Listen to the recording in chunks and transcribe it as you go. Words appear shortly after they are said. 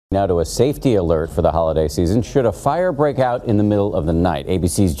Now to a safety alert for the holiday season. Should a fire break out in the middle of the night?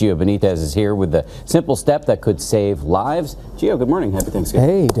 ABC's Gio Benitez is here with the simple step that could save lives. Gio, good morning. Happy Thanksgiving.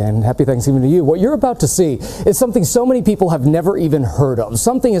 Hey, Dan. Happy Thanksgiving to you. What you're about to see is something so many people have never even heard of.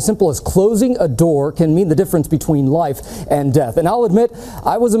 Something as simple as closing a door can mean the difference between life and death. And I'll admit,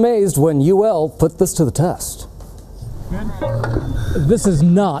 I was amazed when UL put this to the test. This is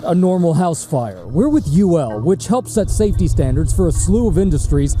not a normal house fire. We're with UL, which helps set safety standards for a slew of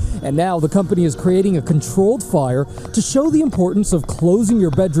industries, and now the company is creating a controlled fire to show the importance of closing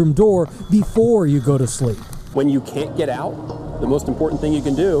your bedroom door before you go to sleep. When you can't get out, the most important thing you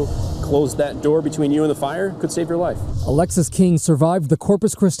can do, close that door between you and the fire, could save your life. Alexis King survived the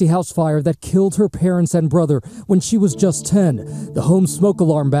Corpus Christi house fire that killed her parents and brother when she was just 10. The home smoke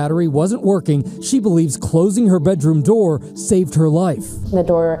alarm battery wasn't working. She believes closing her bedroom door saved her life. The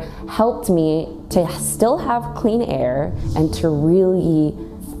door helped me to still have clean air and to really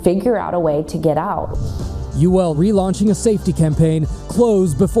figure out a way to get out. UL relaunching a safety campaign,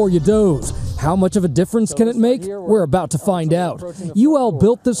 Close Before You Doze. How much of a difference can it make? We're about to find out. UL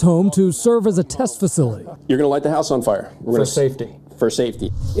built this home to serve as a test facility. You're going to light the house on fire. For safety. For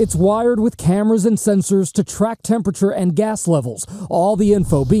safety. It's wired with cameras and sensors to track temperature and gas levels. All the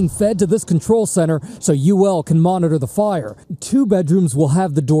info being fed to this control center so UL can monitor the fire. 2 bedrooms will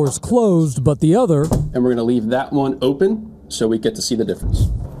have the doors closed, but the other... And we're going to leave that one open so we get to see the difference.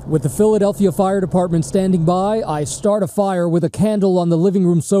 With the Philadelphia Fire Department standing by, I start a fire with a candle on the living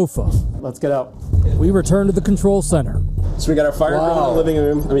room sofa. Let's get out. We return to the control center. So we got our fire going in the living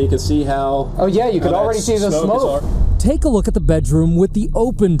room. I mean, you can see how... Oh yeah, you can already see the smoke. Take a look at the bedroom with the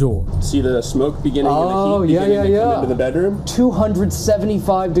open door. See the smoke beginning and the heat beginning to come into the bedroom?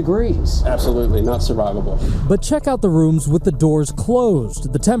 275 degrees. Absolutely, not survivable. But check out the rooms with the doors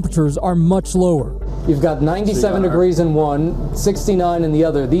closed. The temperatures are much lower. You've got 97 degrees in one, 69 in the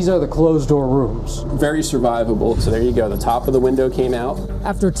other. These are the closed door rooms. Very survivable. So there you go. The top of the window came out.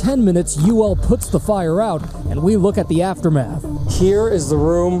 After 10 minutes, UL puts the fire out, and we look at the aftermath. Here is the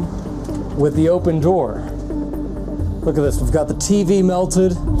room with the open door. Look at this, we've got the TV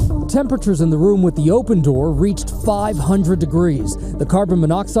melted. Temperatures in the room with the open door reached 500 degrees. The carbon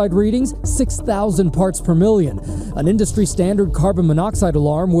monoxide readings, 6,000 parts per million. An industry standard carbon monoxide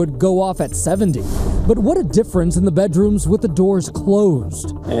alarm would go off at 70. But what a difference in the bedrooms with the doors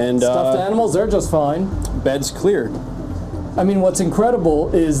closed. And stuffed animals, they're just fine. Bed's cleared. I mean, what's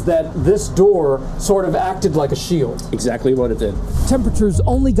incredible is that this door sort of acted like a shield. Exactly what it did. Temperatures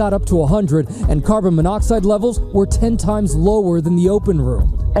only got up to 100, and carbon monoxide levels were 10 times lower than the open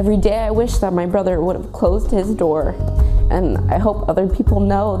room. Every day I wish that my brother would have closed his door, and I hope other people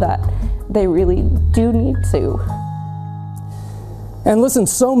know that they really do need to. And listen,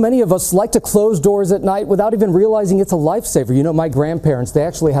 so many of us like to close doors at night without even realizing it's a lifesaver. You know, my grandparents, they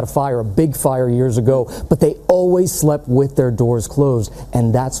actually had a fire, a big fire years ago, but they always slept with their doors closed,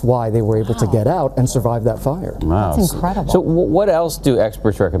 and that's why they were able to get out and survive that fire. Wow. That's incredible. So what else do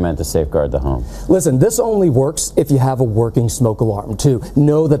experts recommend to safeguard the home? Listen, this only works if you have a working smoke alarm, to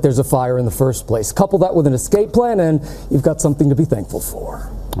know that there's a fire in the first place. Couple that with an escape plan, and you've got something to be thankful for.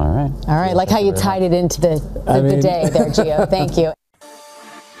 All right. All right, like how you tied it into the day there, Gio. Thank you.